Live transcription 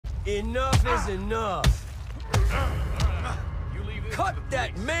Enough is enough. Cut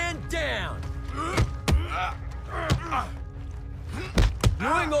that man down! You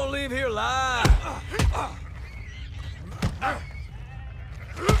ain't gonna leave here alive!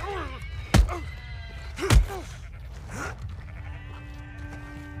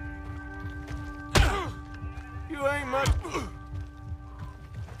 You ain't much...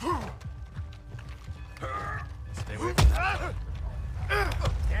 Stay with me.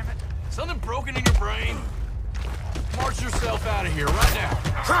 Damn it. Something broken in your brain? March yourself out of here right now.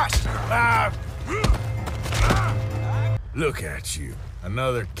 Christ! Look at you.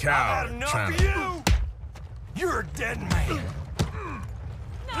 Another coward trying to... you! You're a dead man.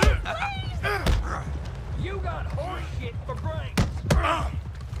 You got horse shit for brains!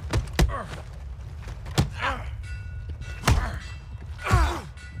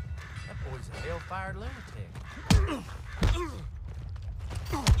 That boy's a hell-fired lunatic.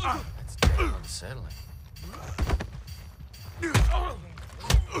 That's damn unsettling.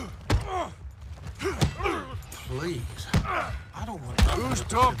 Please. I don't want to... Who's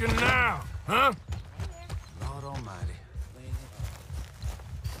talking now, huh? Lord almighty.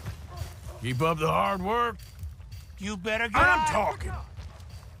 Keep up the hard work. You better get I'm talking.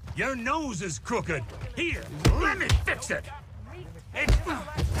 Your nose is crooked. Here, let me fix it.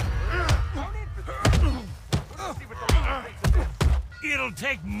 It'll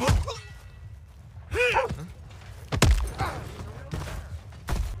take more.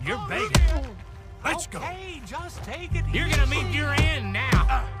 You're begging. Let's go. Hey, just take it. You're gonna meet your end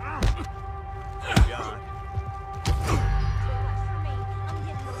now.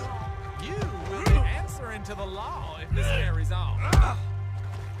 You will be answering to the law if this carries on. I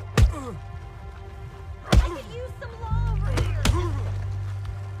could use some law over here.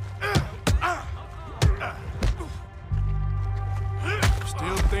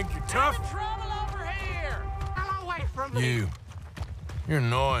 Still think you're tough? Trouble over here. Get away from me. You're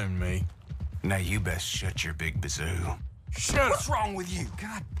annoying me. Now you best shut your big bazoo. Shut What's up. wrong with you?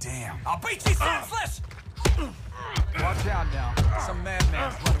 God damn. I'll beat you senseless. Watch out now. Some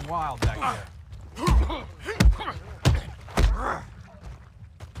madman's running wild back there.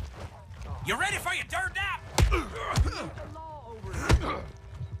 You ready for your dirt nap?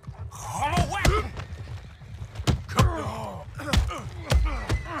 Hollow weapon.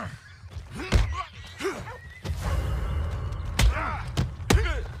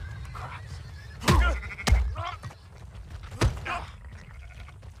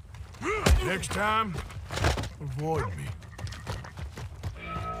 Next time, avoid me.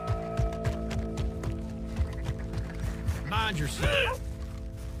 Mind yourself.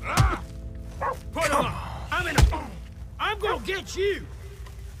 Put on. I'm gonna get you!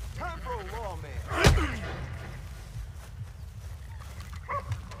 Time for a lawman.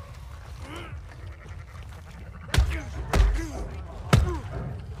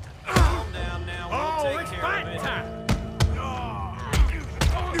 Calm down now, we'll take it's care fight of it. time!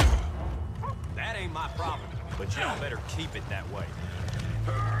 That ain't my problem, but y'all better keep it that way.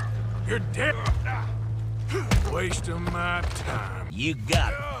 You're dead. Wasting my time. You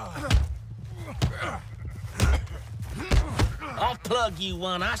got it. I'll plug you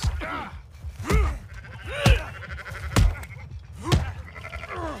one.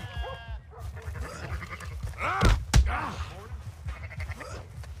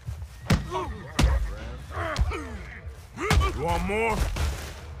 You want more?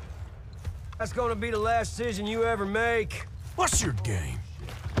 That's gonna be the last decision you ever make. What's your game?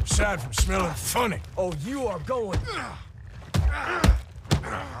 Aside from smelling funny. Oh, you are going.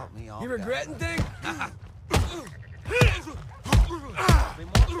 You regretting things?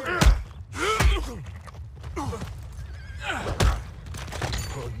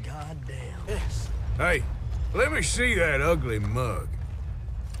 Oh, goddamn. Hey, let me see that ugly mug.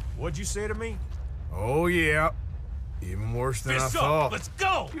 What'd you say to me? Oh, yeah. Even worse than Fist I up. thought. Let's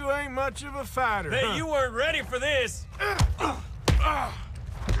go. You ain't much of a fighter, Hey, huh? you weren't ready for this.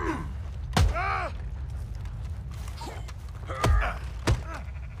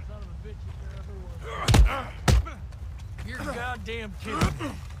 You're goddamn kidding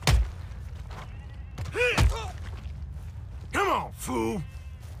me. Come on, fool.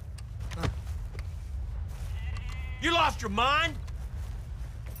 You lost your mind?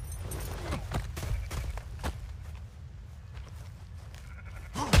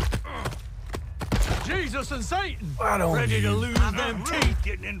 Jesus and Satan! Why don't Ready you? to lose them teeth.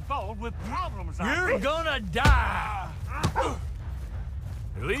 Getting involved with problems. You're gonna die!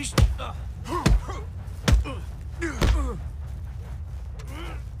 At least...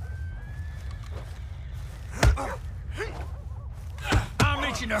 I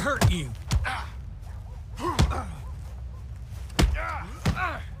itching to hurt you.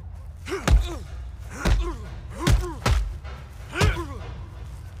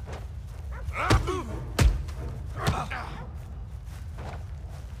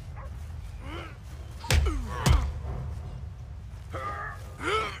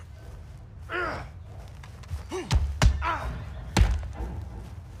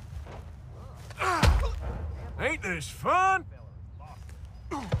 Ain't this fun?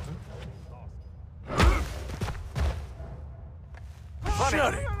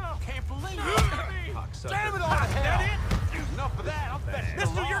 Shut it! Can't believe it! Damn it all! That it? Enough of that! I'm fetching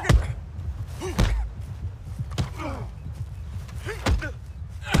Mister, you're gonna...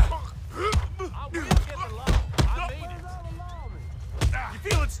 I will get the law. I mean it. You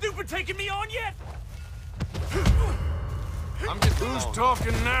feeling stupid taking me on yet? I'm just Who's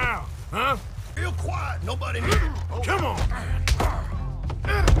talking now? Huh? Real quiet. Nobody here. Come on!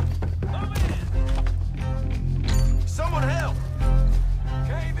 Someone help!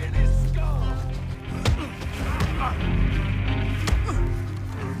 Cave in his skull!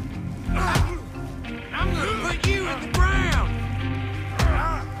 I'm gonna put you in the ground!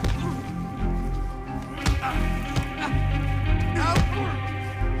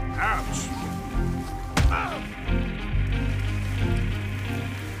 Ouch!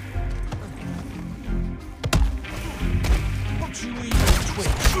 Don't you even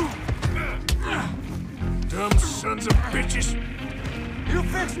twitch. Dumb sons of bitches! You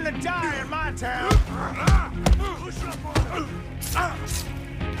fixing to die in my town! Push up on him!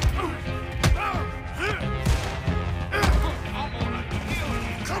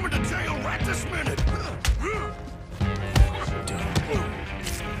 Coming to jail right this minute!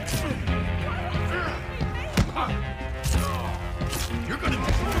 You're gonna...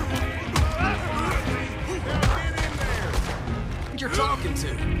 You're talking to.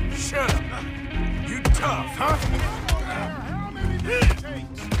 Shut up! You tough, huh?